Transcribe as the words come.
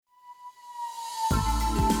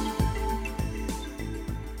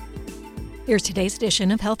Here's today's edition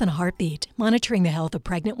of Health in a Heartbeat. Monitoring the health of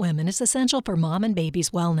pregnant women is essential for mom and baby's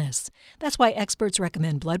wellness. That's why experts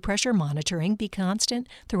recommend blood pressure monitoring be constant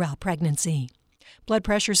throughout pregnancy. Blood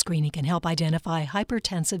pressure screening can help identify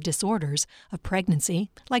hypertensive disorders of pregnancy,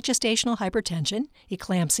 like gestational hypertension,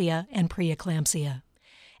 eclampsia, and preeclampsia.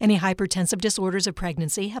 Any hypertensive disorders of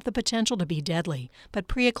pregnancy have the potential to be deadly, but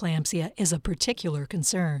preeclampsia is of particular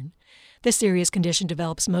concern. This serious condition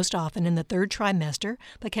develops most often in the third trimester,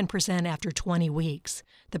 but can present after 20 weeks.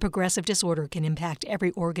 The progressive disorder can impact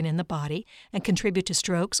every organ in the body and contribute to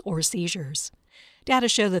strokes or seizures. Data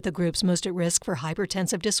show that the groups most at risk for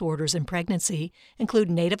hypertensive disorders in pregnancy include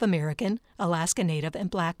Native American, Alaska Native, and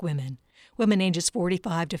Black women. Women ages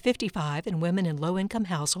 45 to 55 and women in low-income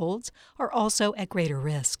households are also at greater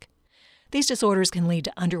risk. These disorders can lead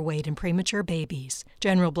to underweight and premature babies.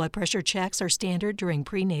 General blood pressure checks are standard during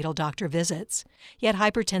prenatal doctor visits. Yet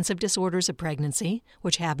hypertensive disorders of pregnancy,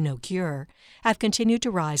 which have no cure, have continued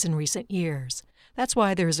to rise in recent years. That's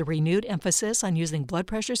why there is a renewed emphasis on using blood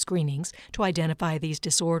pressure screenings to identify these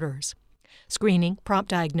disorders. Screening, prompt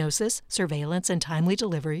diagnosis, surveillance, and timely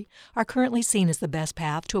delivery are currently seen as the best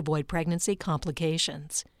path to avoid pregnancy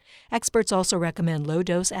complications. Experts also recommend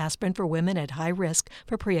low-dose aspirin for women at high risk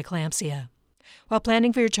for preeclampsia. While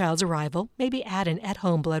planning for your child's arrival, maybe add an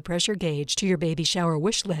at-home blood pressure gauge to your baby shower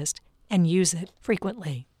wish list and use it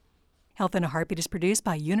frequently. Health in a Heartbeat is produced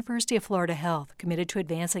by University of Florida Health, committed to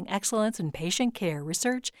advancing excellence in patient care,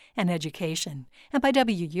 research, and education, and by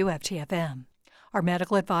WUFT-FM. Our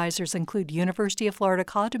medical advisors include University of Florida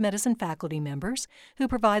College of Medicine faculty members who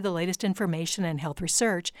provide the latest information in health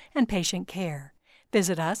research and patient care.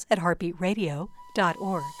 Visit us at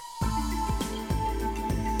heartbeatradio.org.